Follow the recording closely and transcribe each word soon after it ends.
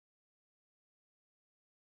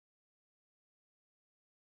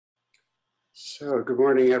So, good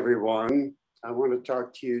morning, everyone. I want to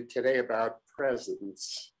talk to you today about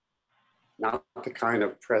presents, not the kind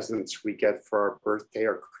of presents we get for our birthday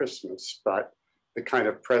or Christmas, but the kind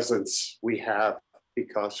of presents we have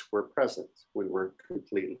because we're present when we're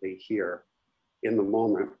completely here in the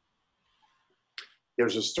moment.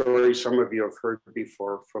 There's a story some of you have heard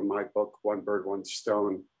before from my book, One Bird, One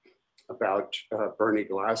Stone, about Bernie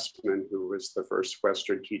Glassman, who was the first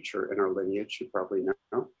Western teacher in our lineage, you probably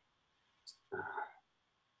know.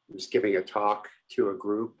 He was giving a talk to a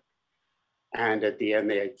group, and at the end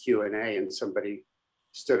they had Q&A, and somebody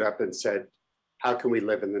stood up and said, "How can we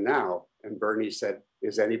live in the now?" And Bernie said,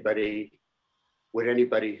 would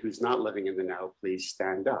anybody who's not living in the now please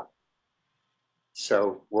stand up?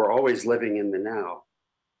 So we're always living in the now,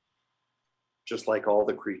 just like all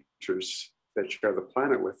the creatures that share the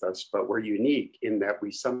planet with us, but we're unique in that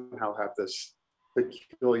we somehow have this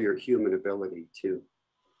peculiar human ability to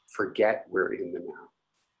forget we're in the now,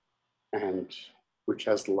 and which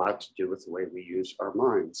has a lot to do with the way we use our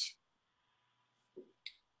minds.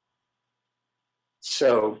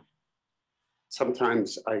 So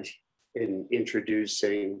sometimes in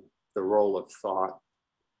introducing the role of thought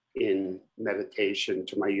in meditation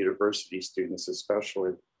to my university students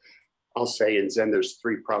especially, I'll say in Zen there's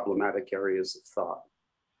three problematic areas of thought: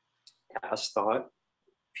 past thought,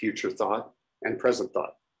 future thought, and present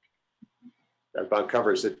thought. That about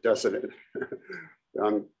covers it, doesn't it?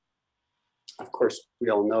 Of course, we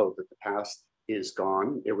all know that the past is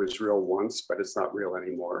gone. It was real once, but it's not real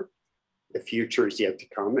anymore. The future is yet to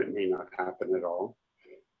come. It may not happen at all.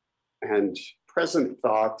 And present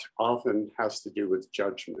thought often has to do with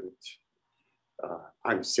judgment.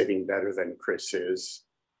 I'm sitting better than Chris is.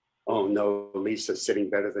 Oh no, Lisa's sitting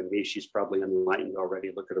better than me. She's probably enlightened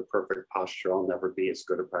already. Look at her perfect posture. I'll never be as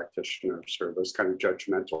good a practitioner. So those kind of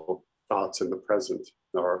judgmental thoughts in the present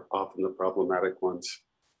are often the problematic ones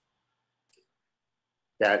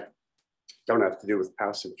that don't have to do with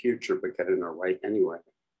past and future, but get in our way anyway.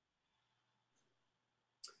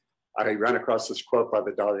 I ran across this quote by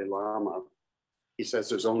the Dalai Lama. He says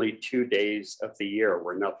there's only 2 days of the year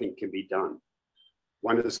where nothing can be done.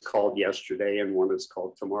 One is called yesterday and one is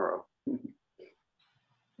called tomorrow.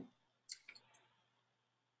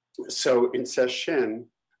 So in sesshin,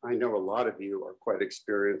 I know a lot of you are quite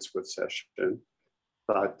experienced with sesshin,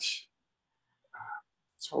 but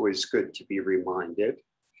it's always good to be reminded.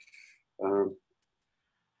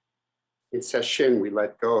 In sesshin, we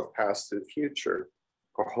let go of past and future.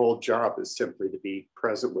 Our whole job is simply to be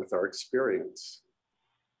present with our experience.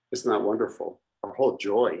 Isn't that wonderful? Our whole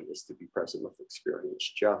joy is to be present with experience,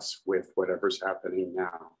 just with whatever's happening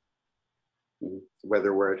now.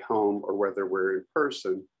 Whether we're at home or whether we're in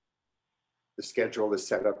person, the schedule is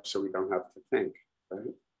set up so we don't have to think,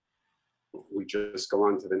 right? We just go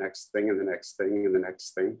on to the next thing and the next thing and the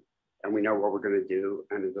next thing, and we know what we're going to do,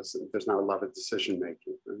 and there's not a lot of decision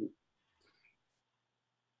making. Right?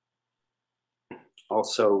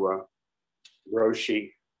 Also,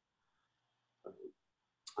 Roshi,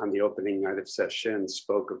 on the opening night of sesshin,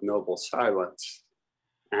 spoke of noble silence.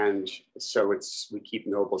 And so we keep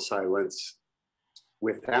noble silence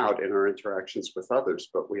without in our interactions with others,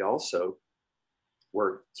 but we also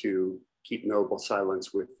work to keep noble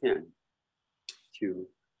silence within, to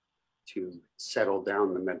settle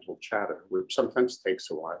down the mental chatter, which sometimes takes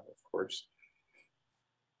a while, of course.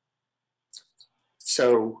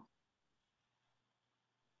 So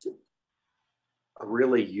a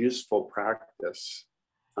really useful practice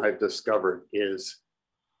I've discovered is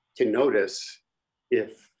to notice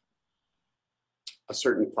if a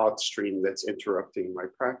certain thought stream that's interrupting my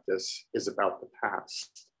practice is about the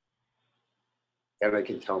past. And I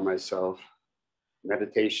can tell myself,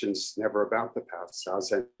 meditation's never about the past.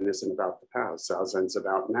 Zazen isn't about the past. Zazen's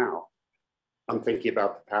about now. I'm thinking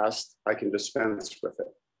about the past, I can dispense with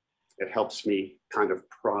it. It helps me kind of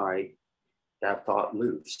pry that thought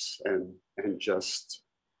loose and just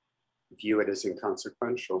view it as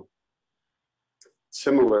inconsequential.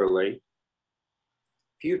 Similarly,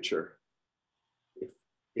 future.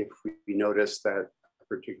 If we notice that a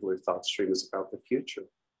particular thought stream is about the future,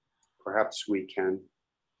 perhaps we can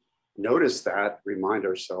notice that, remind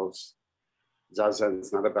ourselves,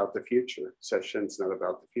 Zazen's not about the future. Sesshin's not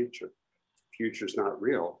about the future. Future's not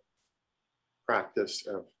real. Practice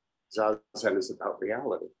of Zazen is about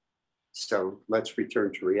reality. So let's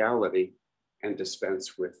return to reality and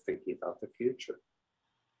dispense with thinking about the future.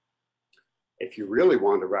 If you really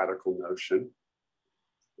want a radical notion,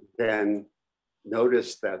 then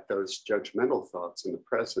notice that those judgmental thoughts in the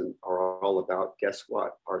present are all about, guess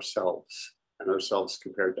what? Ourselves, and ourselves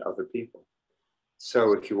compared to other people.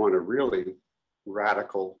 So if you want a really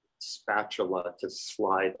radical spatula to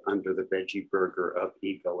slide under the veggie burger of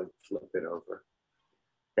ego and flip it over,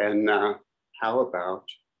 then how about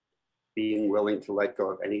being willing to let go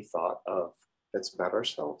of any thought of that's about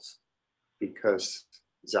ourselves? Because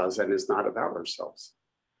zazen is not about ourselves.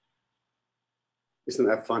 Isn't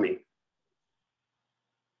that funny?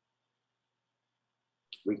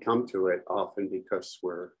 We come to it often because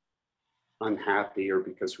we're unhappy or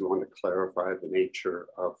because we want to clarify the nature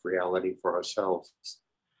of reality for ourselves.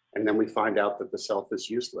 And then we find out that the self is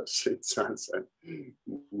useless. It's zazen.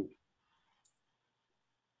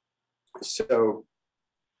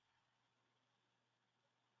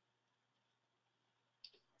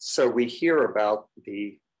 So we hear about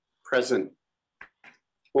the present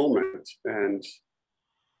moment, and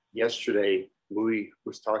yesterday we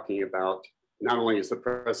was talking about not only is the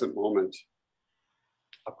present moment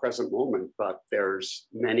a present moment, but there's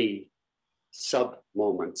many sub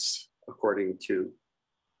moments according to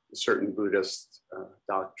a certain Buddhist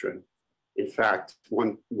doctrine. In fact,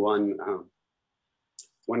 one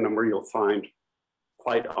number you'll find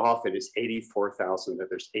quite often is 84,000, that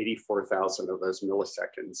there's 84,000 of those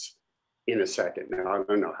milliseconds in a second. Now, I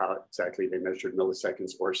don't know how exactly they measured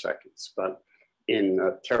milliseconds or seconds, but in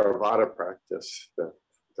Theravada practice, the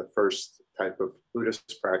first type of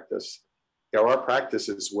Buddhist practice, there are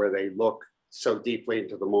practices where they look so deeply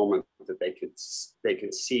into the moment that they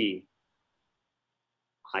can see.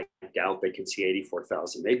 I doubt they can see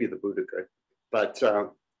 84,000. Maybe the Buddha could, but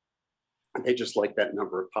they just like that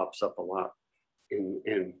number. It pops up a lot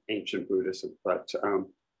in ancient Buddhism. But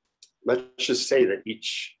let's just say that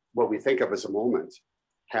what we think of as a moment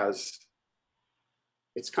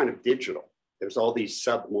it's kind of digital. There's all these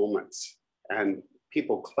sub moments, and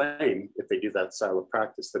people claim, if they do that style of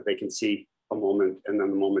practice, that they can see a moment and then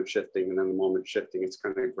the moment shifting and then the moment shifting. It's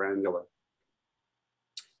kind of granular.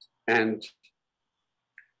 And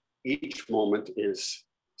each moment is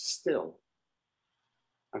still.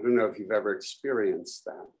 I don't know if you've ever experienced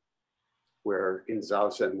that, where in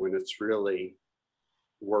zazen, when it's really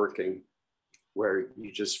working, where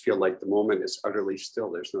you just feel like the moment is utterly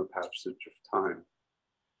still, there's no passage of time.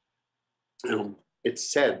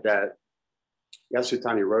 It's said that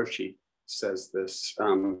Yasutani Roshi says this,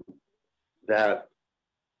 that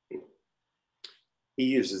he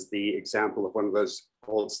uses the example of one of those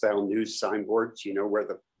old style news signboards, where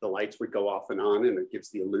the lights would go off and on and it gives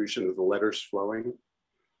the illusion of the letters flowing.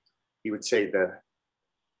 He would say the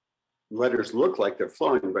letters look like they're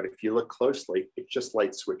flowing, but if you look closely, it's just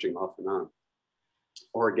light switching off and on.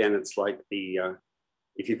 Or again, it's like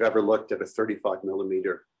if you've ever looked at a 35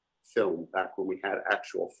 millimeter film back when we had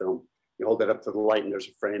actual film, you hold it up to the light and there's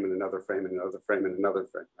a frame and another frame and another frame and another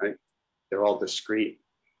frame, right? They're all discrete.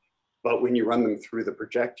 But when you run them through the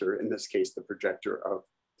projector, in this case, the projector of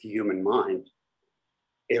the human mind,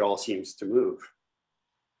 it all seems to move.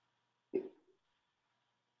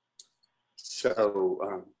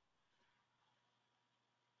 So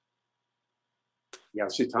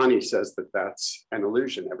Yasutani says that that's an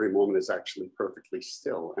illusion. Every moment is actually perfectly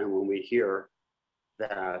still. And when we hear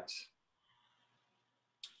that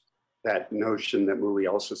notion that Muli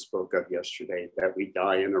also spoke of yesterday, that we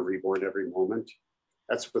die and are reborn every moment,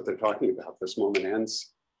 that's what they're talking about. This moment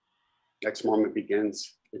ends, next moment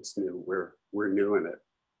begins, it's new, we're new in it.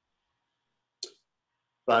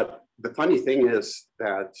 But the funny thing is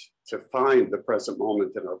that to find the present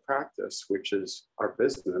moment in our practice, which is our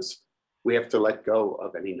business, we have to let go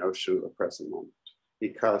of any notion of the present moment,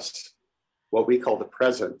 because what we call the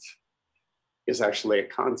present is actually a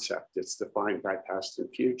concept. It's defined by past and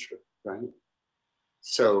future, right?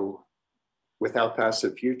 So without past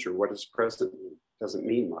and future, what does present mean? Doesn't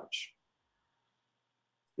mean much.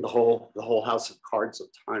 The whole house of cards of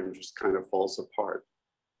time just kind of falls apart.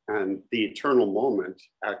 And the eternal moment,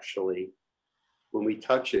 actually, when we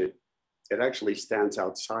touch it, it actually stands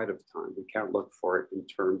outside of time. We can't look for it in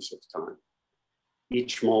terms of time.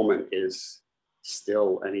 Each moment is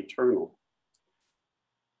still and eternal.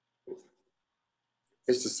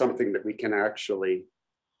 This is something that we can actually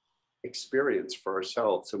experience for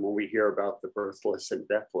ourselves. And when we hear about the birthless and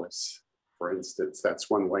deathless, for instance, that's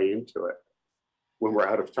one way into it. When we're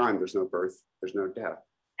out of time, there's no birth, there's no death.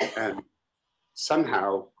 And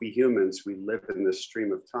somehow, we humans, we live in this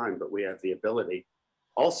stream of time, but we have the ability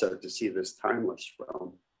also to see this timeless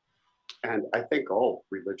realm. And I think all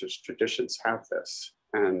religious traditions have this.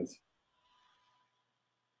 And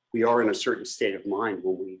we are in a certain state of mind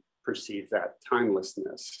when we perceive that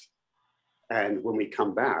timelessness. And when we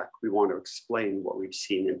come back, we want to explain what we've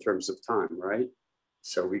seen in terms of time, right?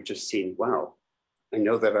 So we've just seen, wow, I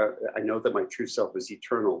know that my true self is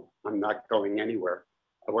eternal. I'm not going anywhere.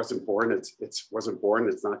 I wasn't born, it's wasn't born,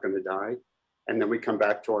 it's not going to die. And then we come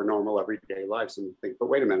back to our normal everyday lives and think, but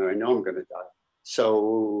wait a minute, I know I'm going to die.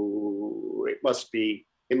 So it must be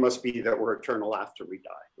that we're eternal after we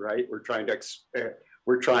die, right? We're trying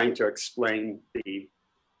to explain the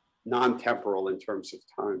non-temporal in terms of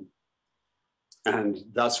time. And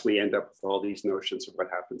thus we end up with all these notions of what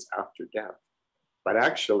happens after death. But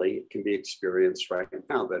actually, it can be experienced right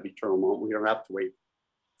now, that eternal moment. We don't have to wait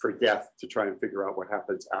for death to try and figure out what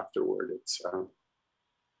happens afterward. It's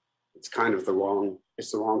kind of the wrong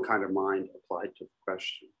kind of mind applied to the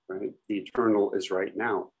question, right? The eternal is right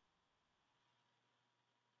now.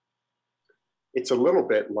 It's a little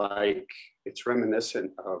bit like, it's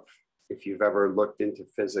reminiscent of, if you've ever looked into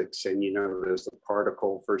physics and you know there's the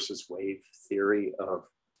particle versus wave theory of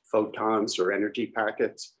photons or energy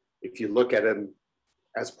packets. If you look at them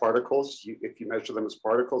as particles, if you measure them as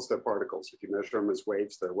particles, they're particles. If you measure them as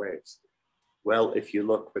waves, they're waves. Well, if you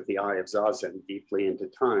look with the eye of zazen deeply into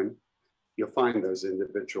time, you'll find those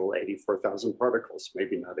individual 84,000 particles,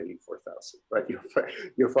 maybe not 84,000, but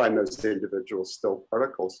you'll find those individuals still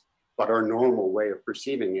particles. But our normal way of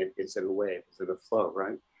perceiving it is in a wave, is in a flow,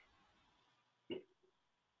 right?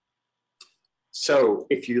 So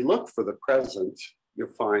if you look for the present, you'll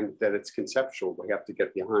find that it's conceptual. We have to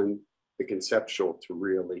get behind the conceptual to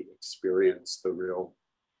really experience the real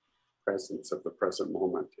presence of the present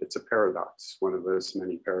moment. It's a paradox, one of those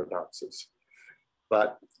many paradoxes.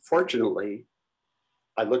 But fortunately,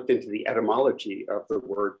 I looked into the etymology of the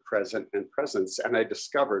word present and presence, and I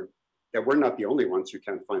discovered that we're not the only ones who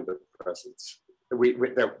can't find the presence,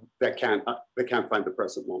 that can't find the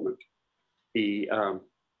present moment.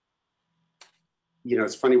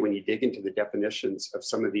 It's funny when you dig into the definitions of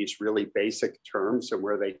some of these really basic terms and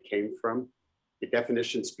where they came from, the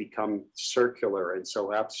definitions become circular and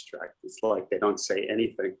so abstract. It's like they don't say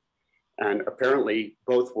anything. And apparently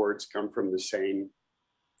both words come from the same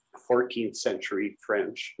 14th century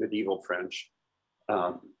French, medieval French,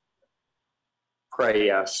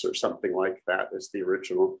 plateaus or something like that is the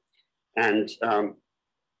original. And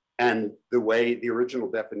the way the original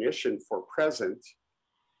definition for present,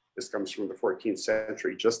 this comes from the 14th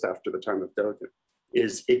century, just after the time of Dogen,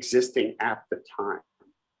 is existing at the time.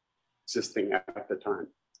 Existing at the time.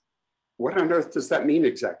 What on earth does that mean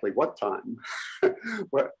exactly? What time?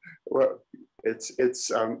 It's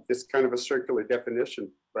kind of a circular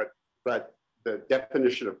definition, but the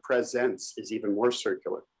definition of presence is even more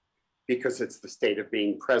circular because it's the state of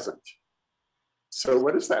being present. So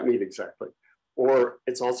what does that mean exactly? Or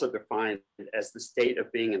it's also defined as the state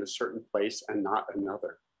of being in a certain place and not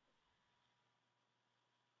another.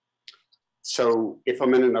 So if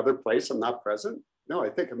I'm in another place, I'm not present? No, I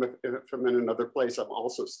think if I'm in another place, I'm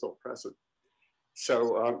also still present.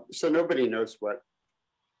 So nobody knows what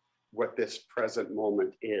this present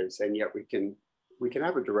moment is, and yet we can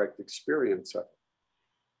have a direct experience of it.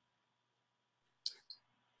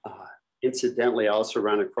 Incidentally, I also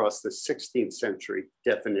ran across the 16th century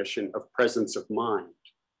definition of presence of mind.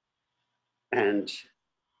 And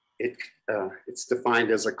it's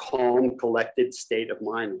defined as a calm, collected state of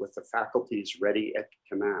mind with the faculties ready at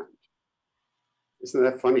command. Isn't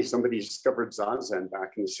that funny? Somebody discovered zazen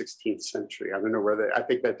back in the 16th century. I don't know where I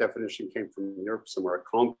think that definition came from Europe somewhere. A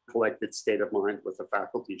calm, collected state of mind with the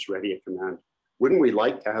faculties ready at command. Wouldn't we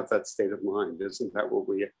like to have that state of mind? Isn't that what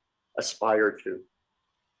we aspire to?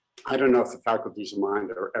 I don't know if the faculties of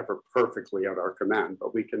mind are ever perfectly at our command,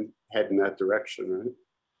 but we can head in that direction, right?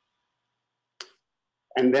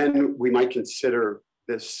 And then we might consider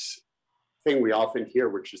this thing we often hear,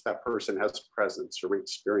 which is that person has presence, or we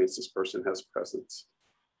experience this person has presence.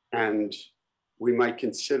 And we might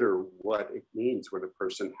consider what it means when a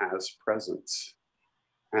person has presence.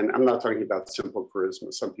 And I'm not talking about simple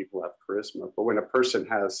charisma. Some people have charisma, but when a person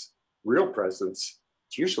has real presence,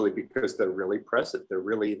 it's usually because they're really present. They're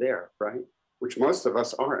really there, right? Which most of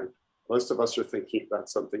us aren't. Most of us are thinking about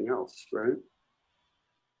something else, right?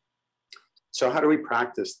 So how do we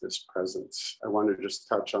practice this presence? I want to just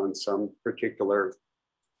touch on some particular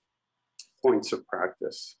points of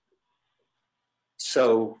practice.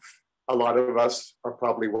 So a lot of us are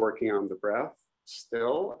probably working on the breath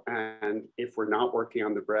still. And if we're not working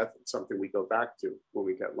on the breath, it's something we go back to when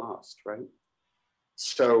we get lost, right?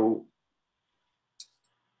 So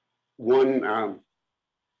one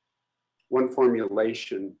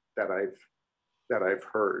formulation that I've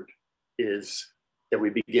heard is that we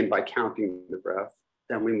begin by counting the breath,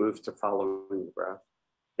 then we move to following the breath,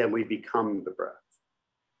 then we become the breath.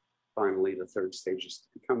 Finally, the third stage is to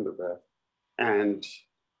become the breath. And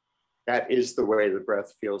that is the way the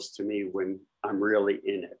breath feels to me when I'm really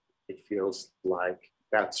in it. It feels like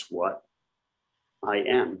that's what I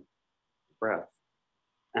am breath.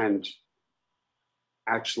 And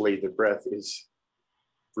actually, the breath is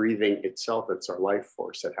breathing itself. It's our life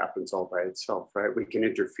force. It happens all by itself, right? We can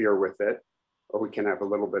interfere with it, or we can have a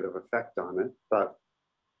little bit of effect on it, but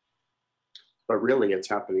really it's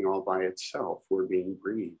happening all by itself. We're being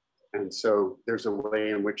breathed. And so there's a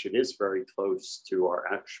way in which it is very close to our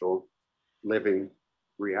actual living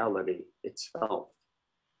reality itself.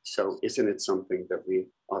 So isn't it something that we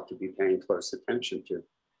ought to be paying close attention to?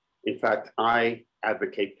 In fact, I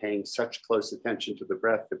advocate paying such close attention to the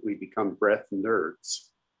breath that we become breath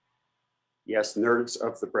nerds. Yes, nerds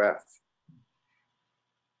of the breath.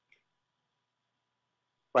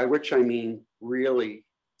 By which I mean really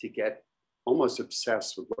to get almost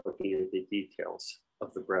obsessed with looking at the details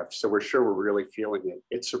of the breath. So we're sure we're really feeling it.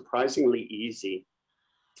 It's surprisingly easy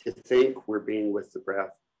to think we're being with the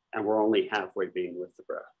breath and we're only halfway being with the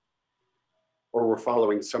breath, or we're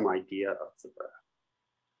following some idea of the breath.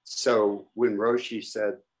 So when Roshi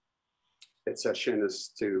said that session is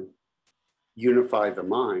to unify the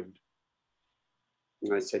mind,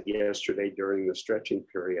 and I said yesterday during the stretching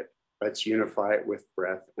period, let's unify it with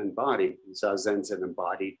breath and body. Zazen's an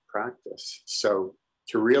embodied practice. So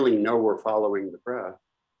to really know we're following the breath,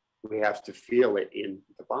 we have to feel it in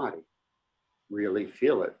the body, really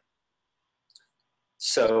feel it.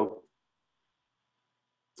 So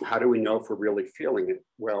how do we know if we're really feeling it?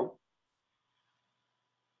 Well,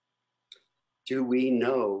 do we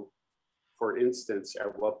know, for instance,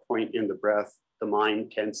 at what point in the breath the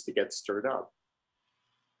mind tends to get stirred up?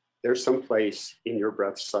 There's some place in your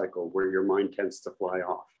breath cycle where your mind tends to fly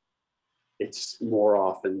off. It's more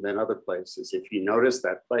often than other places. If you notice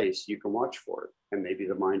that place, you can watch for it, and maybe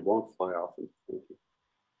the mind won't fly off into thinking.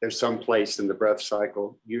 There's some place in the breath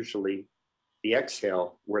cycle, usually the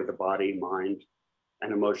exhale, where the body, mind,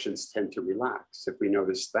 and emotions tend to relax. If we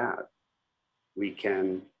notice that, we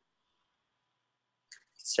can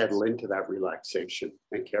settle into that relaxation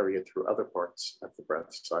and carry it through other parts of the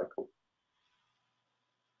breath cycle.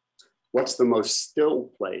 What's the most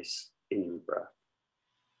still place in your breath?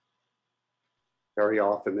 Very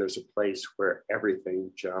often there's a place where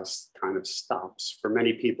everything just kind of stops. For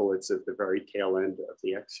many people, it's at the very tail end of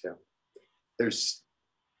the exhale. There's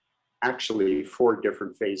actually 4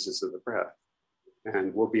 different phases of the breath,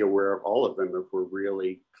 and we'll be aware of all of them if we're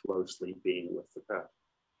really closely being with the breath.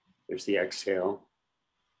 There's the exhale.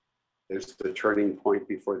 There's the turning point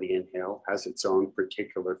before the inhale, has its own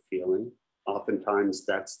particular feeling. Oftentimes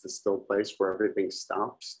that's the still place where everything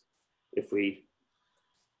stops. If we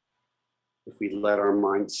let our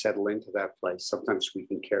mind settle into that place, sometimes we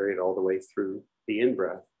can carry it all the way through the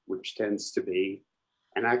in-breath, which tends to be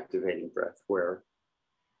an activating breath where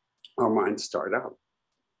our minds start out.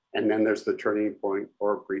 And then there's the turning point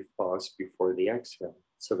or brief pause before the exhale.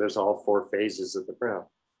 So there's all 4 phases of the breath.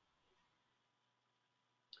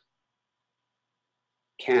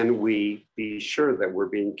 Can we be sure that we're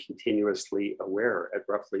being continuously aware at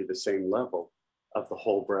roughly the same level of the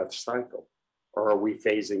whole breath cycle? Or are we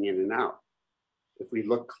phasing in and out? If we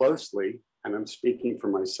look closely, and I'm speaking for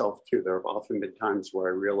myself too, there have often been times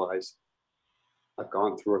where I realize I've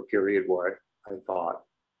gone through a period where I thought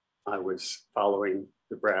I was following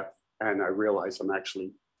the breath, and I realize I'm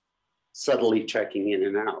actually subtly checking in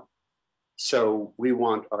and out. So we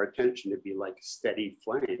want our attention to be like a steady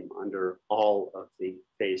flame under all of the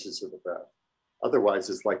phases of the breath. Otherwise,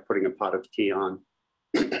 it's like putting a pot of tea on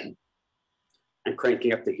and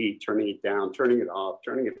cranking up the heat, turning it down, turning it off,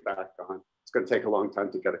 turning it back on. It's going to take a long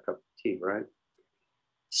time to get a cup of tea, right?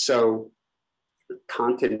 So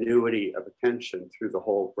continuity of attention through the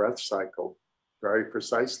whole breath cycle, very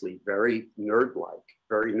precisely, very nerd-like,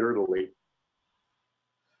 very nerdily,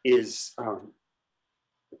 is an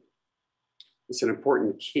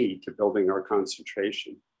important key to building our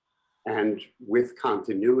concentration. And with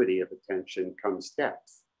continuity of attention comes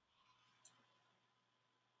depth.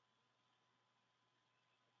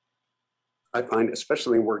 I find,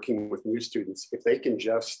 especially working with new students, if they can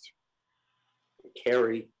just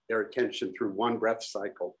carry their attention through one breath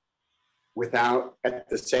cycle without at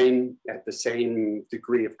the same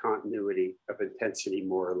degree of continuity of intensity,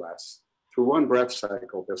 more or less, through one breath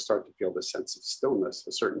cycle, they'll start to feel the sense of stillness,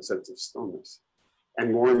 a certain sense of stillness.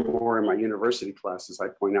 And more in my university classes, I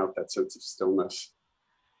point out that sense of stillness,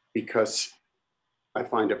 because I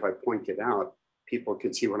find if I point it out, people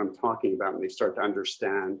can see what I'm talking about and they start to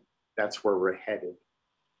understand that's where we're headed.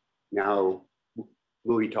 Now,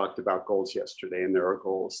 Louis talked about goals yesterday, and there are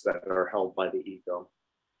goals that are held by the ego.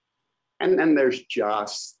 And then there's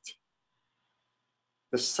just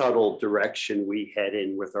the subtle direction we head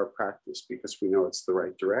in with our practice because we know it's the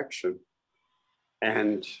right direction.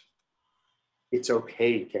 And it's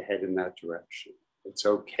okay to head in that direction. It's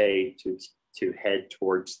okay to head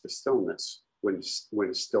towards the stillness when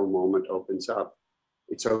a still moment opens up.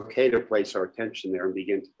 It's okay to place our attention there and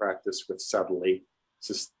begin to practice with subtly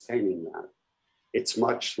sustaining that. It's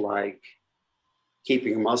much like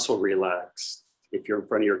keeping a muscle relaxed if you're in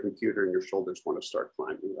front of your computer and your shoulders want to start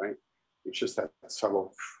climbing, right? It's just that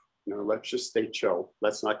subtle, let's just stay chill.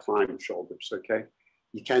 Let's not climb shoulders, okay?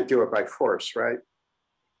 You can't do it by force, right?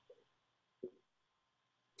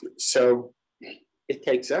 So it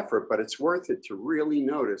takes effort, but it's worth it to really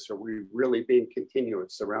notice, are we really being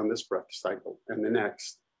continuous around this breath cycle and the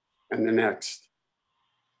next and the next?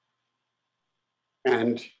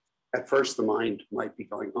 And at first the mind might be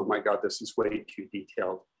going, oh my God, this is way too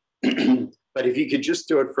detailed. But if you could just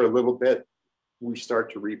do it for a little bit, we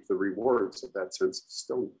start to reap the rewards of that sense of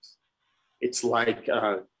stillness. It's like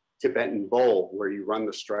a Tibetan bowl where you run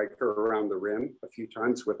the striker around the rim a few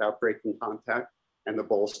times without breaking contact, and the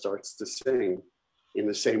bowl starts to sing. In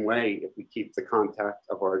the same way, if we keep the contact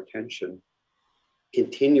of our attention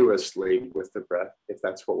continuously with the breath, if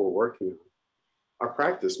that's what we're working on, our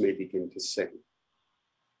practice may begin to sing.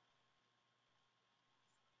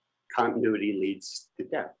 Continuity leads to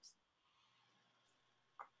depth.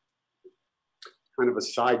 Kind of a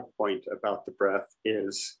side point about the breath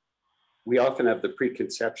is we often have the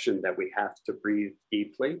preconception that we have to breathe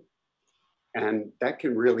deeply, and that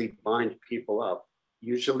can really bind people up.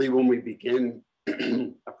 Usually when we begin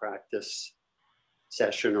a practice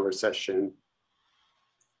session or a session,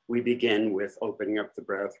 we begin with opening up the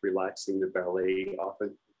breath, relaxing the belly.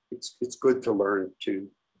 Often it's good to learn to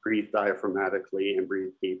breathe diaphragmatically and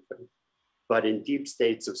breathe deeply. But in deep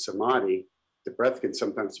states of samadhi, the breath can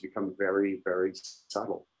sometimes become very, very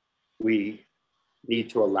subtle. We need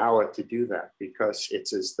to allow it to do that because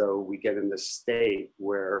it's as though we get in this state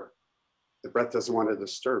where the breath doesn't want to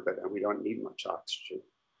disturb it and we don't need much oxygen.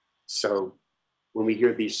 So when we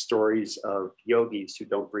hear these stories of yogis who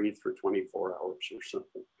don't breathe for 24 hours or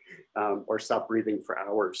something, or stop breathing for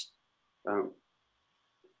hours,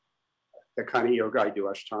 the kind of yoga I do,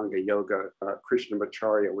 Ashtanga yoga,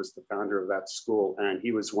 Krishnamacharya was the founder of that school. And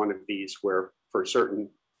he was one of these where for a certain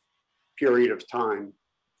period of time,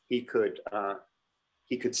 he could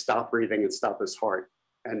stop breathing and stop his heart.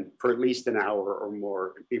 And for at least an hour or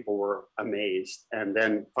more, and people were amazed. And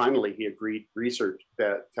then finally he agreed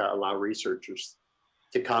to allow researchers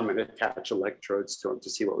to come and attach electrodes to him to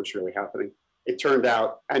see what was really happening. It turned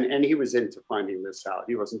out, and he was into finding this out.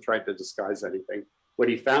 He wasn't trying to disguise anything. What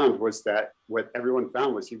he found was that what everyone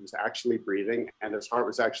found was he was actually breathing and his heart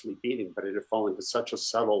was actually beating, but it had fallen to such a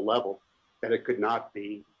subtle level that it could not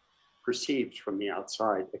be perceived from the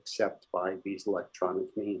outside except by these electronic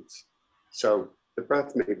means. So the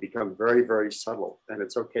breath may become very, very subtle, and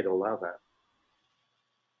it's okay to allow that.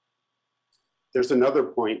 There's another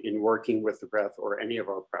point in working with the breath or any of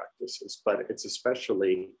our practices, but it's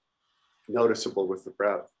especially noticeable with the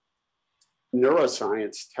breath.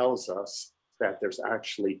 Neuroscience tells us that there's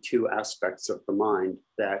actually two aspects of the mind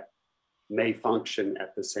that may function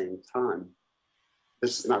at the same time.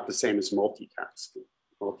 This is not the same as multitasking.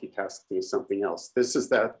 Multitasking is something else. This is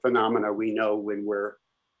that phenomena we know when we're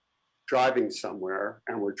driving somewhere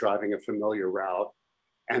and we're driving a familiar route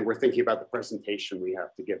and we're thinking about the presentation we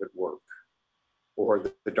have to give at work or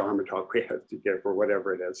the Dharma talk we have to give or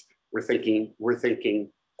whatever it is. We're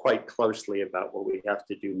thinking quite closely about what we have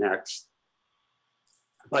to do next.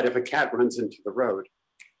 But if a cat runs into the road,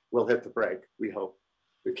 we'll hit the brake, we hope,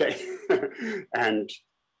 okay? And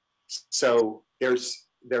so there's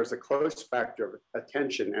a close factor of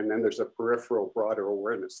attention, and then there's a peripheral broader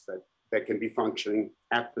awareness that can be functioning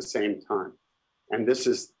at the same time. And this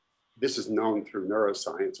is known through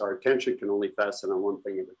neuroscience. Our attention can only fasten on one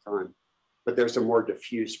thing at a time, but there's a more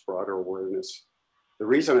diffuse, broader awareness. The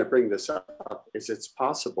reason I bring this up is it's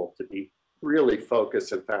possible to be really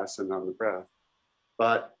focused and fastened on the breath,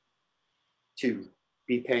 but to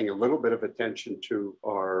be paying a little bit of attention to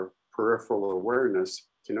our peripheral awareness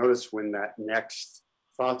to notice when that next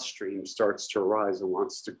thought stream starts to arise and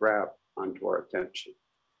wants to grab onto our attention.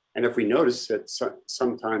 And if we notice it,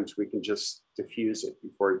 sometimes we can just diffuse it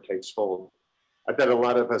before it takes hold. I bet a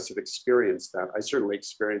lot of us have experienced that. I certainly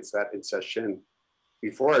experienced that in session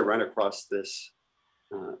before I ran across this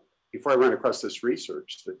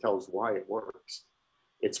research that tells why it works.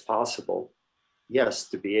 It's possible, yes,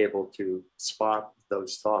 to be able to spot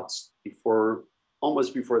those thoughts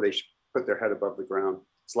almost before they put their head above the ground.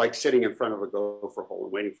 It's like sitting in front of a gopher hole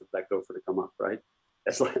and waiting for that gopher to come up, right?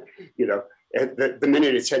 It's like, the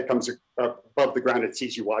minute its head comes up above the ground, it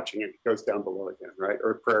sees you watching it, it goes down below again, right?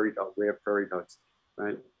 Or a prairie dog, we have prairie dogs,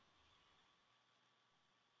 right?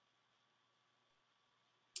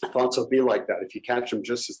 Thoughts will be like that. If you catch them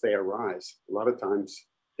just as they arise, a lot of times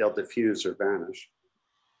they'll diffuse or vanish.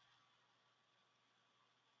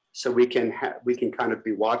 So we can kind of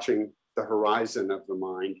be watching the horizon of the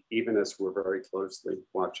mind, even as we're very closely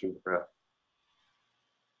watching the breath.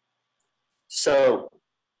 So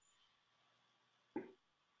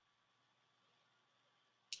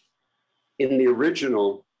in the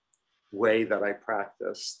original way that I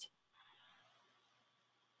practiced,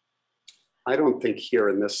 I don't think here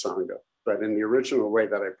in this Sangha, but in the original way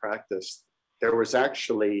that I practiced, there was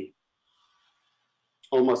actually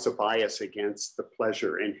almost a bias against the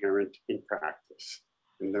pleasure inherent in practice.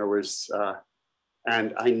 And there was,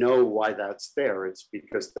 and I know why that's there. It's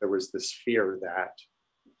because there was this fear that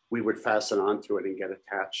we would fasten onto it and get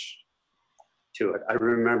attached to it. I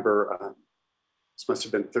remember, this must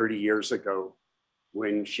have been 30 years ago,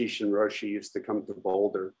 when Shishin Roshi used to come to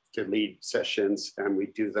Boulder to lead sessions, and we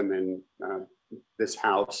do them in this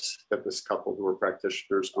house that this couple who were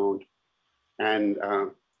practitioners owned. And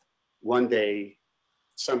one day,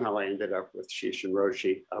 somehow I ended up with Shishin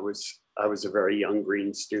Roshi. I was a very young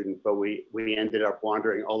green student, but we ended up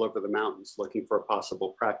wandering all over the mountains looking for a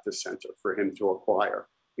possible practice center for him to acquire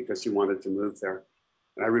because he wanted to move there.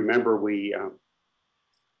 And I remember we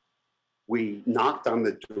knocked on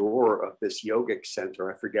the door of this yogic center.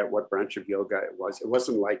 I forget what branch of yoga it was. It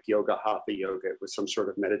wasn't like yoga, hatha yoga. It was some sort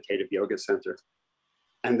of meditative yoga center.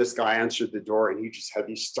 And this guy answered the door and he just had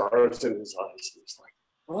these stars in his eyes. And he's like,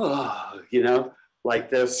 oh, you know, like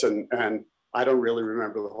this. And I don't really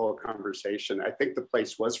remember the whole conversation. I think the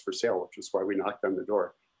place was for sale, which is why we knocked on the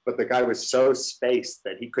door. But the guy was so spaced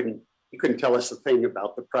that he couldn't tell us a thing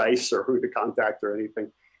about the price or who to contact or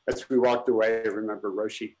anything. As we walked away, I remember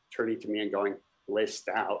Roshi turning to me and going, blissed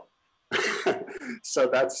out. So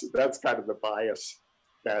that's kind of the bias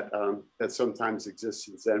that sometimes exists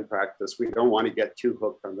in Zen practice. We don't want to get too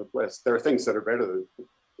hooked on the bliss. There are things that are better than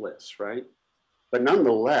bliss, right? But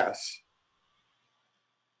nonetheless,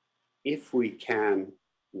 if we can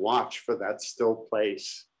watch for that still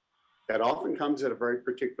place that often comes at a very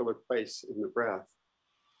particular place in the breath,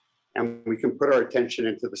 and we can put our attention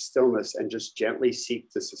into the stillness and just gently seek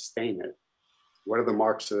to sustain it. What are the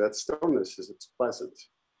marks of that stillness? Is it's pleasant.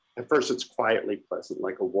 At first, it's quietly pleasant,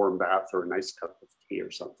 like a warm bath or a nice cup of tea or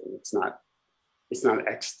something. It's not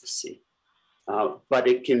ecstasy, but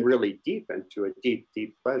it can really deepen to a deep,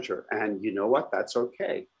 deep pleasure. And you know what? That's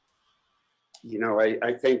okay. You know,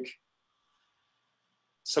 I think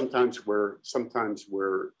sometimes we're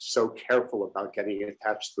so careful about getting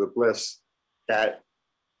attached to the bliss that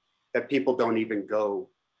people don't even go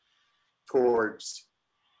towards.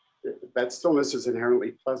 That stillness is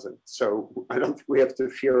inherently pleasant. So I don't think we have to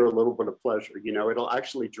fear a little bit of pleasure. You know, it'll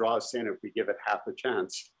actually draw us in if we give it half a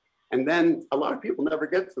chance. And then a lot of people never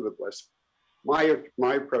get to the bliss.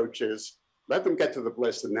 My approach is let them get to the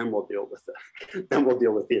bliss and then we'll deal with it. Then we'll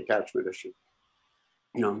deal with the attachment issue.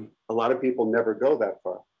 You know, a lot of people never go that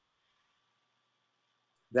far.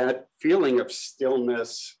 That feeling of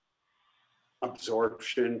stillness,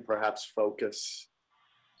 absorption, perhaps focus,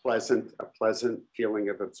 a pleasant feeling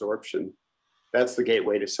of absorption, that's the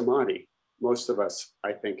gateway to samadhi. Most of us,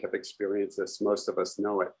 I think, have experienced this. Most of us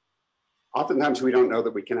know it. Oftentimes, we don't know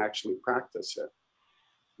that we can actually practice it.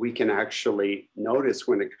 We can actually notice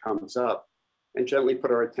when it comes up and gently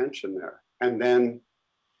put our attention there. And then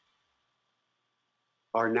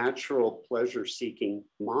our natural pleasure-seeking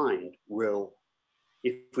mind will,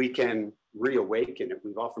 if we can reawaken it,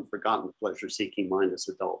 we've often forgotten the pleasure-seeking mind as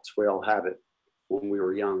adults. We all had it when we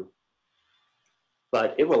were young.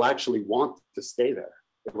 But it will actually want to stay there.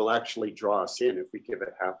 It will actually draw us in if we give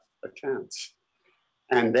it half a chance.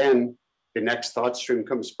 And then the next thought stream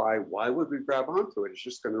comes by. Why would we grab onto it? It's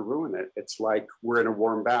just going to ruin it. It's like we're in a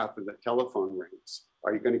warm bath and the telephone rings.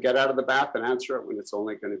 Are you going to get out of the bath and answer it when it's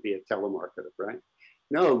only going to be a telemarketer, right?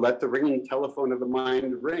 No, let the ringing telephone of the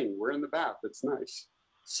mind ring. We're in the bath. It's nice.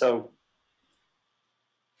 So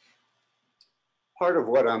part of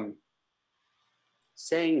what I'm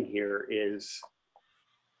saying here is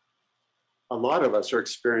a lot of us are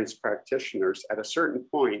experienced practitioners. At a certain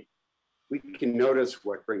point, we can notice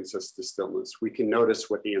what brings us to stillness. We can notice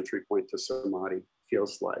what the entry point to samadhi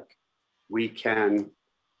feels like. We can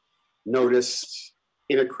notice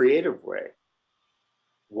in a creative way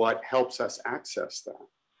what helps us access that.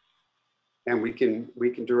 And we can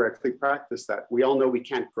directly practice that. We all know we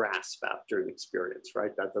can't grasp after an experience,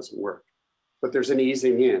 right? That doesn't work. But there's an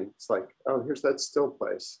easing in. It's like, oh, here's that still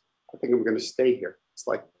place. I think I'm going to stay here. It's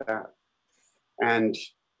like that. And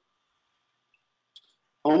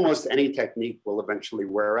almost any technique will eventually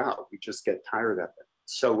wear out. We just get tired of it.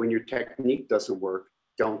 So when your technique doesn't work,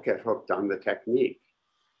 don't get hooked on the technique.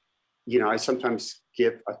 I sometimes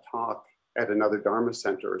give a talk at another Dharma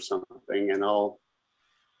center or something, and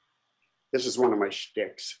this is one of my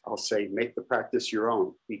shticks. I'll say, make the practice your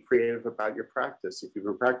own. Be creative about your practice. If you've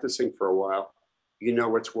been practicing for a while, you know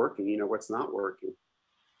what's working, you know what's not working.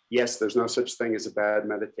 Yes, there's no such thing as a bad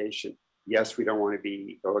meditation. Yes, we don't want to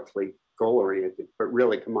be egoically goal-oriented, but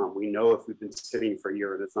really, come on, we know if we've been sitting for a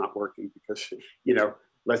year and it's not working because,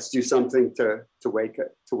 let's do something to wake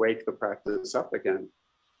the practice up again.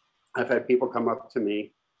 I've had people come up to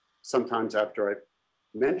me sometimes after I've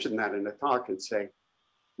mentioned that in a talk and say,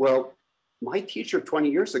 well, my teacher 20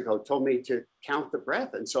 years ago told me to count the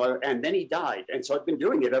breath. And then he died. And so I've been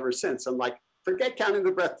doing it ever since. I'm like, forget counting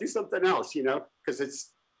the breath, do something else, because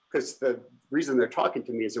the reason they're talking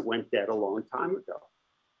to me is it went dead a long time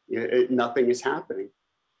ago. Nothing is happening.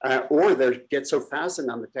 Or they get so fastened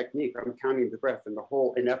on the technique, I'm counting the breath, and the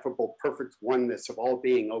whole ineffable, perfect oneness of all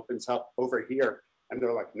being opens up over here. And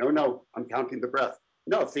they're like, no, I'm counting the breath.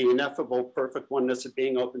 No, if the ineffable, perfect oneness of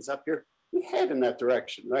being opens up here, we head in that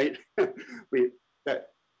direction, right?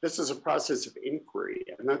 This is a process of inquiry,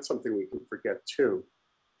 and that's something we can forget too.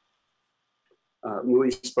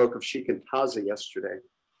 Mui spoke of shikantaza yesterday.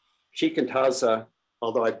 Shikantaza,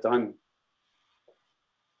 although I've done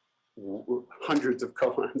hundreds of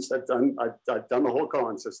koans, I've done the whole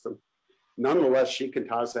koan system. Nonetheless,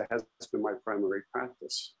 shikantaza has been my primary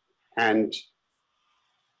practice. And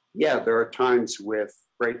yeah, there are times with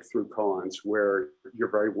breakthrough koans where you're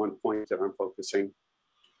very one point and I'm focusing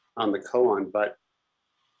on the koan, but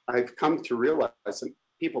I've come to realize that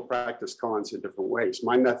people practice koans in different ways.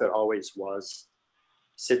 My method always was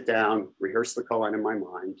sit down, rehearse the koan in my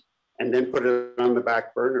mind, and then put it on the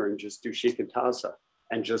back burner and just do shikantaza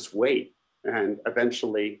and just wait. And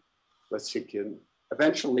eventually,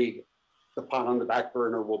 eventually the pot on the back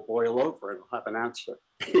burner will boil over and I'll have an answer.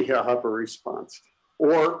 You'll have a response.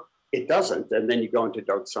 Or it doesn't, and then you go into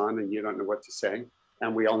Doksan and you don't know what to say.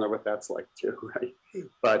 And we all know what that's like too, right?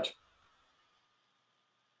 But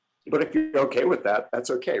if you're okay with that, that's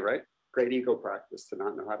okay, right? Great ego practice to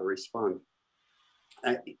not know how to respond.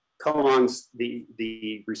 Koans,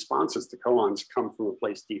 the responses to koans come from a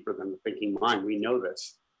place deeper than the thinking mind. We know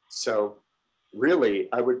this. So really,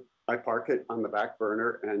 I park it on the back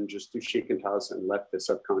burner and just do shikantaza and let the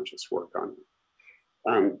subconscious work on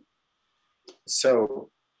it.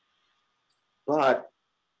 But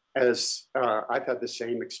as I've had the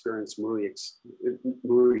same experience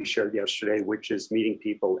Mui shared yesterday, which is meeting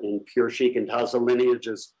people in pure shikantaza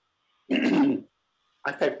lineages.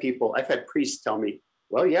 I've had priests tell me,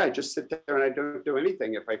 well, yeah, I just sit there and I don't do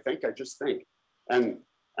anything. If I think, I just think. And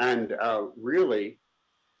really,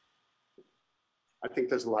 I think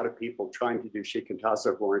there's a lot of people trying to do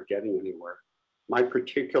shikantaza who aren't getting anywhere. My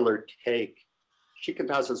particular take,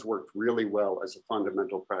 shikantaza has worked really well as a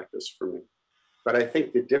fundamental practice for me. But I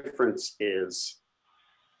think the difference is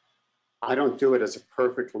I don't do it as a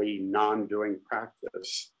perfectly non-doing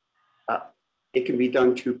practice. It can be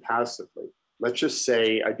done too passively. Let's just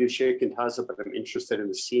say I do shikantaza, but I'm interested in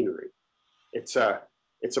the scenery. It's a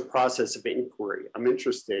process of inquiry. I'm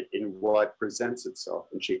interested in what presents itself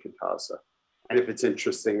in shikantaza. And if it's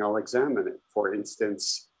interesting, I'll examine it. For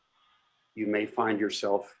instance, you may find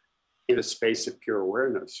yourself in a space of pure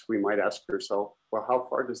awareness. We might ask yourself, well, how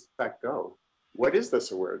far does that go? What is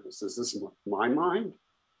this awareness? Is this my mind?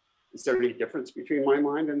 Is there any difference between my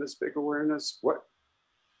mind and this big awareness? What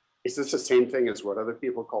is this the same thing as what other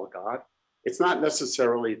people call God? It's not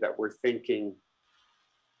necessarily that we're thinking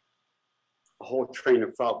a whole train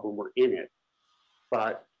of thought when we're in it,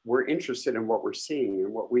 but we're interested in what we're seeing,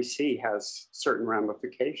 and what we see has certain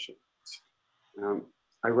ramifications.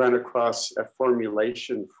 I ran across a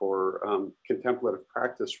formulation for contemplative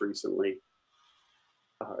practice recently.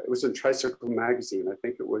 It was in Tricycle magazine. I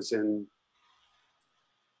think it was in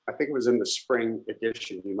the spring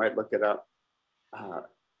edition. You might look it up.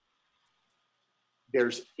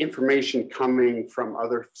 There's information coming from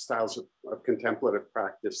other styles of contemplative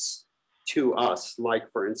practice to us, like,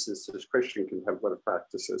 for instance, there's Christian contemplative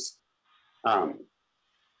practices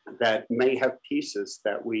that may have pieces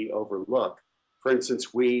that we overlook. For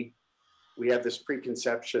instance, we have this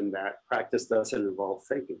preconception that practice doesn't involve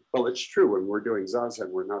thinking. Well, it's true. When we're doing zazen,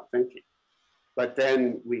 we're not thinking. But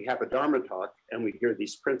then we have a Dharma talk and we hear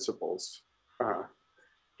these principles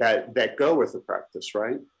that go with the practice,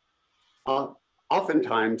 right?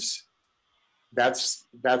 Oftentimes, that's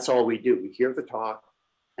all we do. We hear the talk,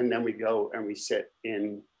 and then we go and we sit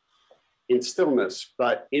in stillness.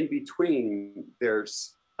 But in between,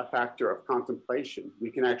 there's a factor of contemplation. We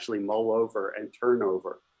can actually mull over and turn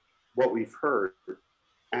over what we've heard,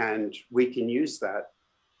 and we can use that.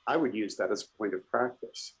 I would use that as a point of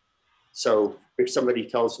practice. So if somebody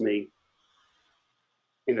tells me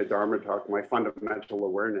in a Dharma talk, my fundamental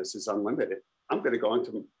awareness is unlimited, I'm going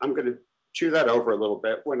to chew that over a little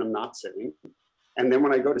bit when I'm not sitting. And then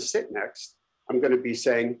when I go to sit next, I'm going to be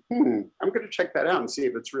saying, I'm going to check that out and see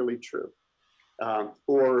if it's really true.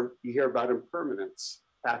 Or you hear about impermanence,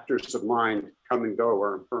 factors of mind come and go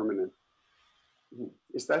are impermanent.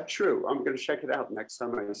 Is that true? I'm going to check it out next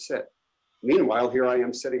time I sit. Meanwhile, here I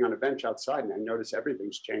am sitting on a bench outside and I notice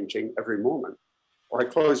everything's changing every moment. Or I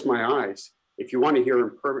close my eyes. If you want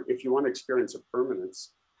to experience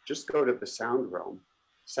impermanence, just go to the sound realm.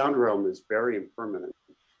 Sound realm is very impermanent.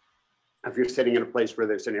 If you're sitting in a place where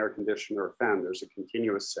there's an air conditioner or a fan, there's a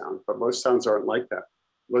continuous sound, but most sounds aren't like that.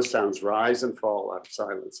 Most sounds rise and fall out of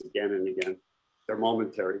silence again and again. They're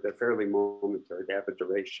momentary, they're fairly momentary, they have a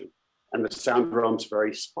duration. And the sound realm's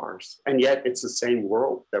very sparse. And yet it's the same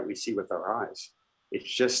world that we see with our eyes.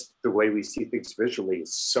 It's just the way we see things visually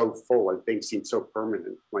is so full and things seem so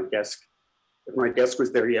permanent. If my desk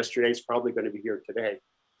was there yesterday, it's probably going to be here today.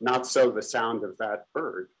 Not so the sound of that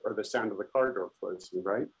bird or the sound of the car door closing,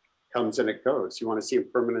 right? Comes and it goes. You want to see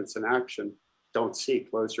impermanence in action, don't see,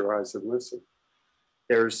 close your eyes and listen.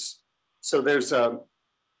 There's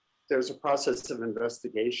a process of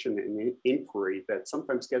investigation and inquiry that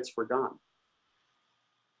sometimes gets forgotten.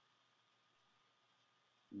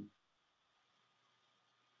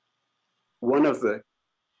 One of the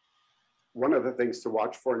things to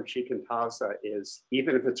watch for in Shikantaza is,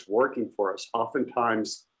 even if it's working for us,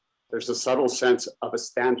 oftentimes there's a subtle sense of a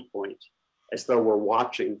standpoint, as though we're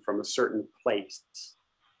watching from a certain place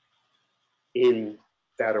in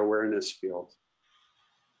that awareness field.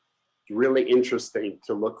 It's really interesting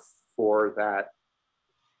to look for that.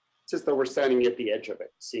 It's as though we're standing at the edge of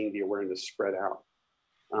it, seeing the awareness spread out.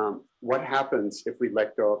 What happens if we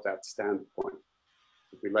let go of that standpoint,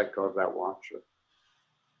 if we let go of that watcher?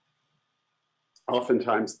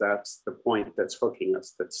 Oftentimes that's the point that's hooking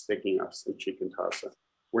us, that's sticking us in Shikantaza.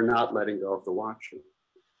 We're not letting go of the watcher.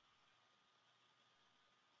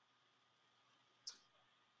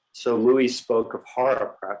 So Mui spoke of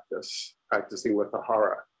hara practice, practicing with the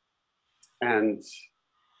hara, and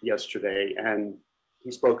yesterday, and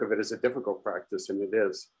he spoke of it as a difficult practice, and it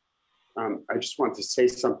is. I just want to say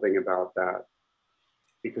something about that,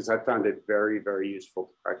 because I found it very, very useful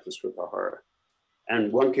to practice with the hara.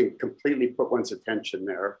 And one can completely put one's attention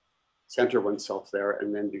there, center oneself there,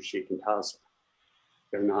 and then do Shikantaza.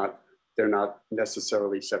 They're not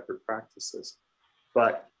necessarily separate practices,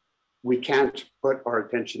 but we can't put our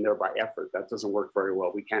attention there by effort. That doesn't work very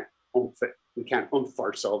well. We can't oomph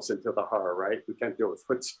ourselves into the hara, right? We can't do it with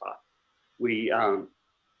chutzpah. We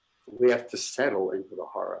have to settle into the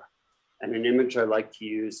hara. And an image I like to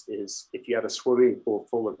use is if you had a swimming pool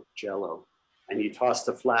full of jello and you tossed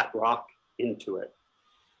a flat rock into it,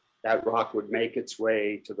 that rock would make its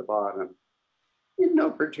way to the bottom in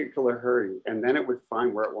no particular hurry. And then it would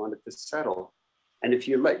find where it wanted to settle. And if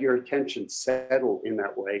you let your attention settle in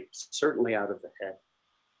that way, certainly out of the head,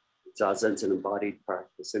 zazen's an embodied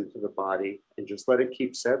practice, into the body, and just let it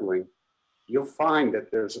keep settling, you'll find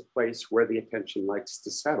that there's a place where the attention likes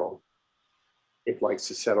to settle. It likes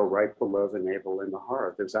to settle right below the navel in the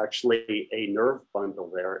heart. There's actually a nerve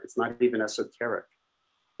bundle there. It's not even esoteric.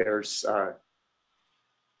 There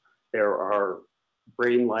are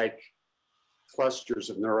brain-like clusters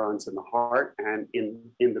of neurons in the heart and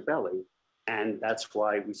in the belly. And that's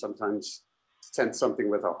why we sometimes sense something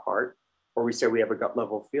with our heart, or we say we have a gut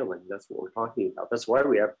level feeling. That's what we're talking about. That's why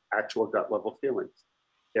we have actual gut level feelings.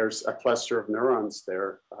 There's a cluster of neurons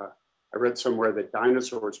there. I read somewhere that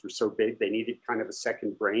dinosaurs were so big, they needed kind of a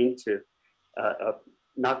second brain to,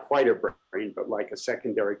 not quite a brain, but like a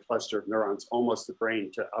secondary cluster of neurons, almost a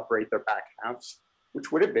brain to operate their back halves,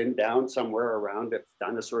 which would have been down somewhere around if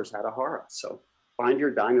dinosaurs had a hara. So find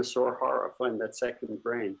your dinosaur hara, find that second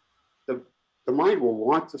brain. The mind will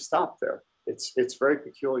want to stop there. It's very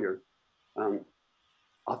peculiar.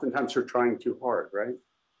 Oftentimes we're trying too hard, right?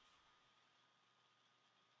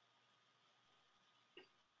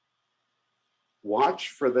 Watch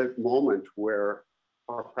for the moment where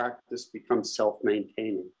our practice becomes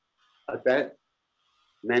self-maintaining. I bet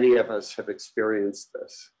many of us have experienced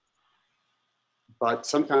this, but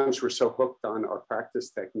sometimes we're so hooked on our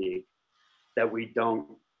practice technique that we don't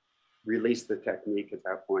release the technique at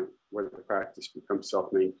that point where the practice becomes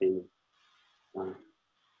self-maintaining.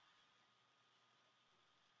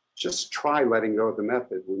 Just try letting go of the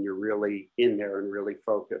method when you're really in there and really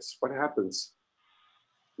focused. What happens?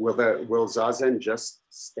 Will zazen just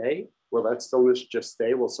stay? Will that stillness just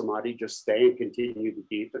stay? Will samadhi just stay and continue to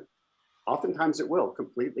deepen? Oftentimes it will,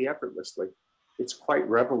 completely effortlessly. It's quite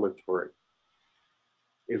revelatory.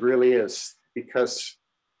 It really is, because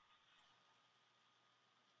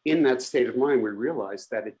in that state of mind, we realize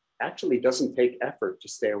that it actually doesn't take effort to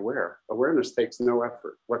stay aware. Awareness takes no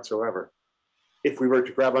effort whatsoever. If we were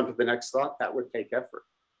to grab onto the next thought, that would take effort.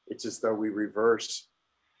 It's as though we reverse.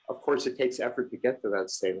 Of course, it takes effort to get to that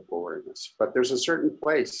state of awareness, but there's a certain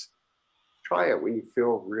place. Try it when you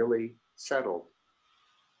feel really settled.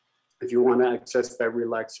 If you want to access that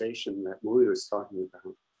relaxation that Muli was talking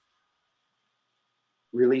about,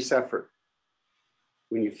 release effort.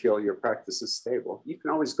 When you feel your practice is stable, you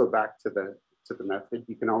can always go back to the method.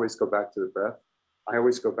 You can always go back to the breath. I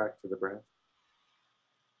always go back to the breath.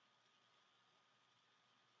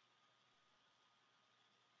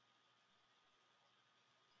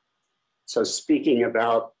 So speaking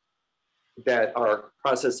about that, our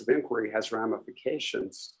process of inquiry has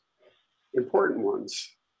ramifications, important ones.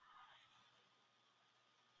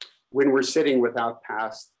 When we're sitting without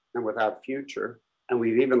past and without future, and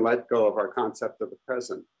we've even let go of our concept of the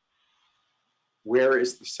present, where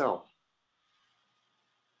is the self?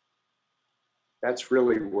 That's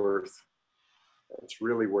really worth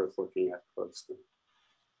looking at closely.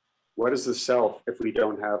 What is the self if we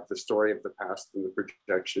don't have the story of the past and the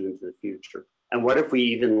projection into the future? And what if we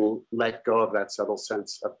even let go of that subtle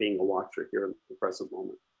sense of being a watcher here in the present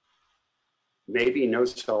moment? Maybe no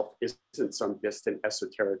self isn't some distant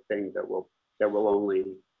esoteric thing that we'll only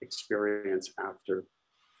experience after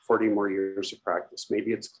 40 more years of practice.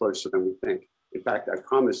 Maybe it's closer than we think. In fact, I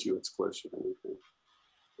promise you it's closer than we think.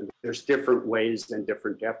 And there's different ways and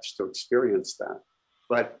different depths to experience that.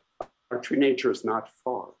 But our true nature is not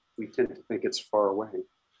far. We tend to think it's far away.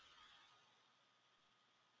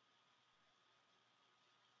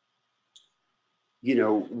 You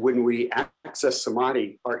know, when we access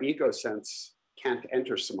samadhi, our ego sense can't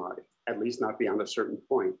enter samadhi, at least not beyond a certain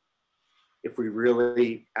point. If we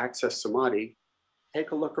really access samadhi,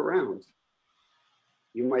 take a look around.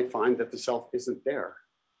 You might find that the self isn't there.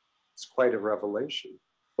 It's quite a revelation.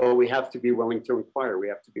 Well, we have to be willing to inquire. We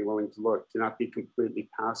have to be willing to look, to not be completely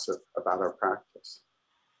passive about our practice.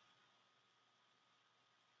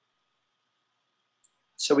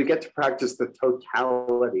 So we get to practice the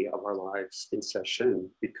totality of our lives in session,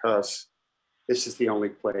 because this is the only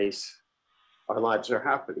place our lives are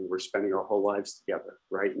happening. We're spending our whole lives together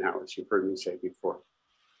right now, as you've heard me say before.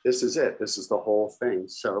 This is it. This is the whole thing.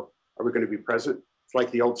 So are we going to be present? It's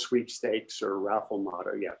like the old sweepstakes or raffle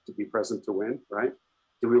motto. You have to be present to win, right?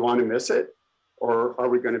 Do we want to miss it? Or are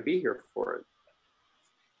we going to be here for it?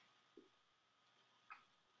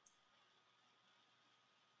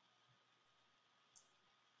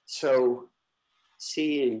 So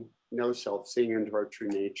seeing no self, seeing into our true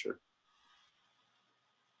nature.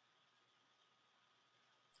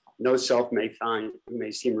 No self may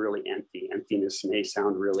seem really empty. Emptiness may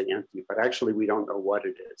sound really empty, but actually we don't know what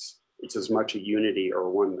it is. It's as much a unity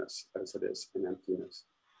or oneness as it is an emptiness.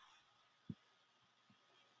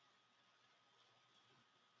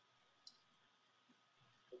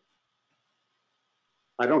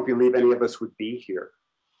 I don't believe any of us would be here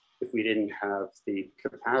if we didn't have the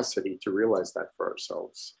capacity to realize that for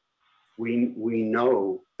ourselves. We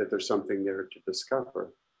know that there's something there to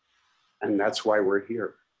discover, and that's why we're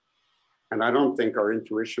here. And I don't think our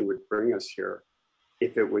intuition would bring us here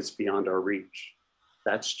if it was beyond our reach.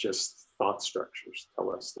 That's just thought structures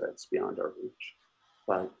tell us that it's beyond our reach.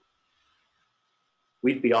 But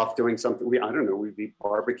we'd be off doing something. I don't know, we'd be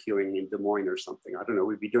barbecuing in Des Moines or something. I don't know,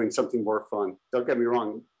 we'd be doing something more fun. Don't get me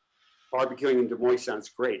wrong, barbecuing in Des Moines sounds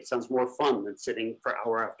great. It sounds more fun than sitting for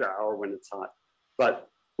hour after hour when it's hot. But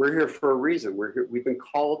we're here for a reason. We're here, we've been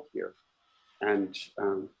called here. And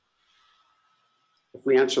if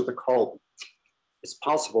we answer the call, it's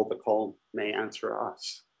possible the call may answer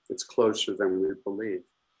us. It's closer than we believe.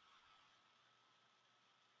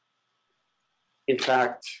 In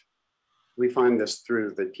fact, we find this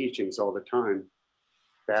through the teachings all the time,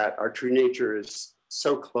 that our true nature is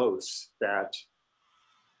so close that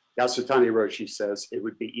Yasutani Roshi says it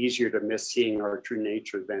would be easier to miss seeing our true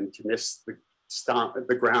nature than to miss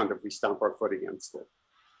the ground if we stomp our foot against it.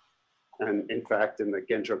 And in fact, in the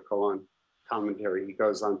Genjo Koan commentary, he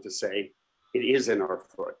goes on to say, it is in our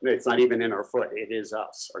foot. It's not even in our foot, it is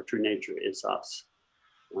us. Our true nature is us.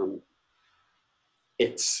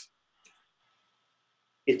 It's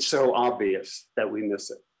so obvious that we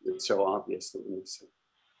miss it. It's so obvious that we miss it.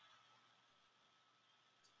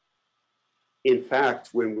 In fact,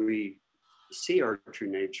 when we see our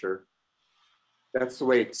true nature, that's the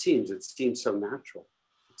way it seems. It seems so natural.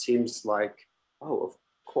 It seems like, oh, of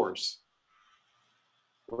course.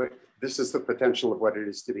 This is the potential of what it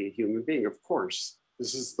is to be a human being. Of course,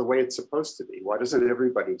 this is the way it's supposed to be. Why doesn't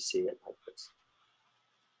everybody see it like this?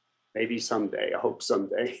 maybe someday, I hope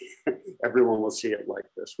someday, everyone will see it like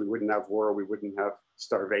this. We wouldn't have war, we wouldn't have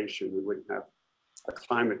starvation, we wouldn't have a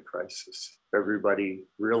climate crisis. Everybody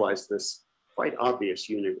realized this quite obvious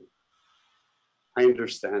unity. I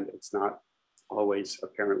understand it's not always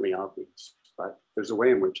apparently obvious, but there's a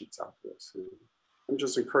way in which it's obvious. And I'm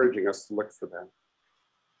just encouraging us to look for that.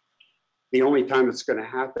 The only time it's going to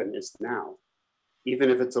happen is now. Even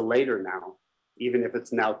if it's a later now, even if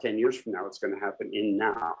it's now 10 years from now, it's going to happen in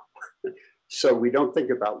now. So we don't think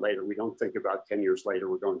about later. We don't think about 10 years later,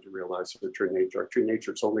 we're going to realize our true nature. Our true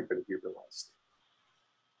nature is only going to be realized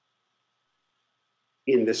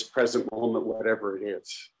in this present moment, whatever it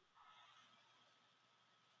is.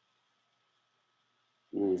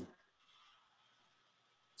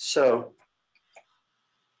 So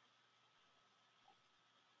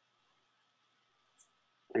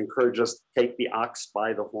I encourage us to take the ox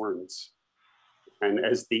by the horns. And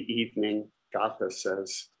as the evening Gatha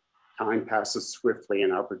says, time passes swiftly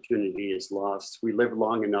and opportunity is lost. We live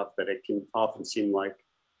long enough that it can often seem like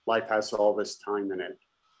life has all this time in it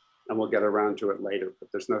and we'll get around to it later. But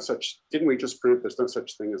there's no such, didn't we just prove there's no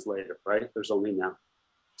such thing as later, right? There's only now.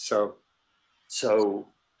 So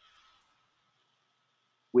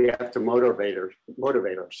we have to motivate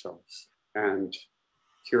ourselves, and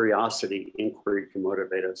curiosity, inquiry can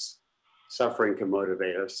motivate us. Suffering can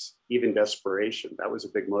motivate us, even desperation. That was a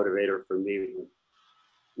big motivator for me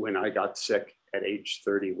when I got sick at age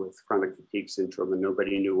 30 with chronic fatigue syndrome and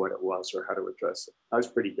nobody knew what it was or how to address it. I was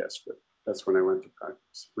pretty desperate. That's when I went to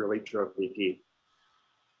practice. Really drove me deep.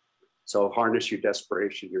 So harness your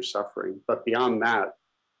desperation, your suffering. But beyond that,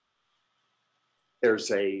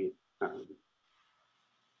 there's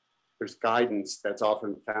guidance that's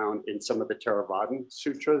often found in some of the Theravadan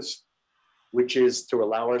sutras, which is to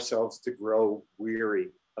allow ourselves to grow weary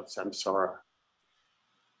of samsara.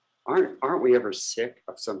 Aren't we ever sick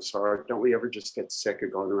of samsara? Don't we ever just get sick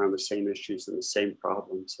of going around the same issues and the same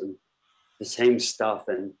problems and the same stuff?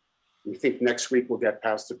 And we think next week we'll get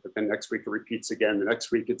past it, but then next week it repeats again. The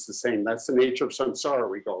next week it's the same. That's the nature of samsara.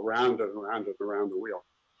 We go around and around and around the wheel.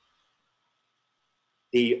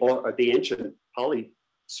 The ancient Pali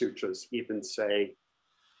sutras even say,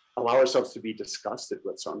 allow ourselves to be disgusted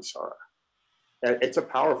with samsara. It's a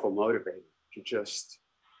powerful motivator to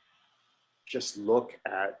just look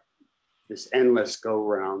at this endless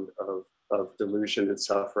go-round of delusion and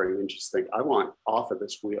suffering and just think, I want off of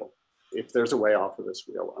this wheel. If there's a way off of this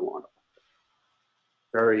wheel, I want it.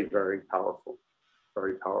 Very, very powerful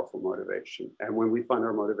motivation. And when we find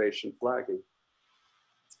our motivation flagging,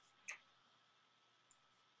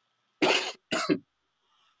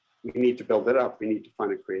 we need to build it up. We need to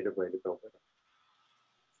find a creative way to build it up.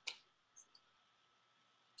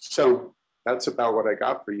 So that's about what I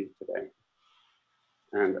got for you today.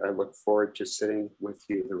 And I look forward to sitting with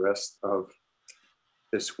you the rest of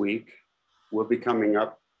this week. We'll be coming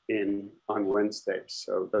up on Wednesday.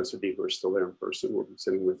 So those of you who are still there in person, we'll be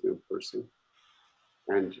sitting with you in person.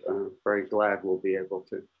 And very glad we'll be able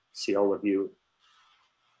to see all of you,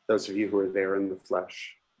 those of you who are there in the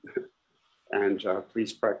flesh. And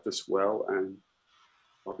please practice well, and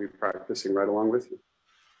I'll be practicing right along with you.